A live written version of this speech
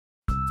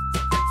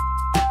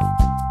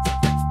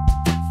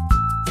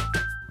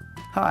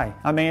Hi,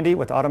 I'm Andy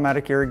with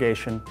Automatic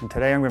Irrigation, and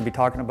today I'm going to be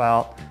talking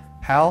about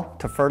how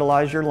to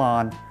fertilize your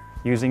lawn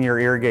using your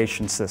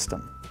irrigation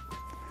system.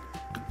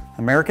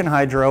 American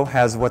Hydro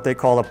has what they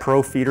call a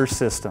Pro Feeder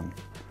system.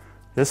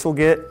 This will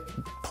get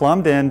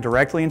plumbed in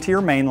directly into your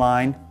main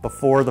line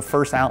before the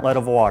first outlet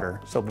of water,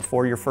 so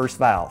before your first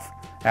valve,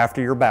 after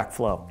your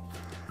backflow.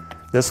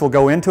 This will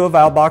go into a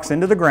valve box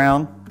into the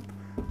ground,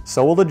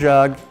 so will the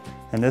jug,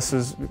 and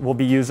this will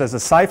be used as a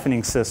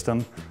siphoning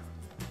system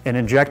and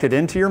injected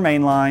into your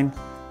main line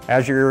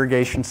as your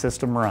irrigation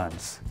system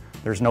runs.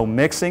 There's no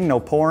mixing, no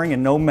pouring,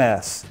 and no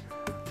mess.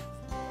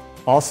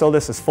 Also,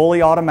 this is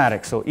fully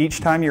automatic, so each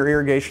time your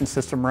irrigation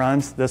system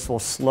runs, this will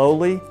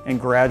slowly and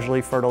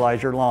gradually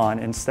fertilize your lawn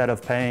instead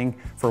of paying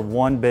for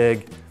one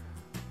big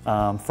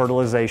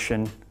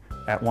fertilization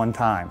at one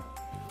time.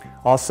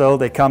 Also,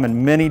 they come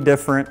in many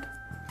different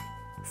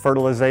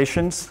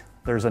fertilizations.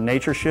 There's a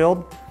Nature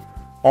Shield,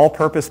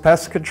 all-purpose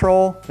pest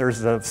control,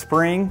 there's a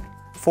spring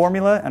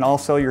formula, and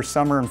also your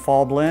summer and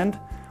fall blend.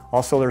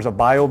 Also, there's a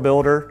bio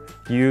builder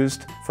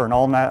used for an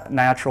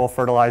all-natural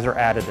fertilizer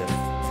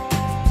additive.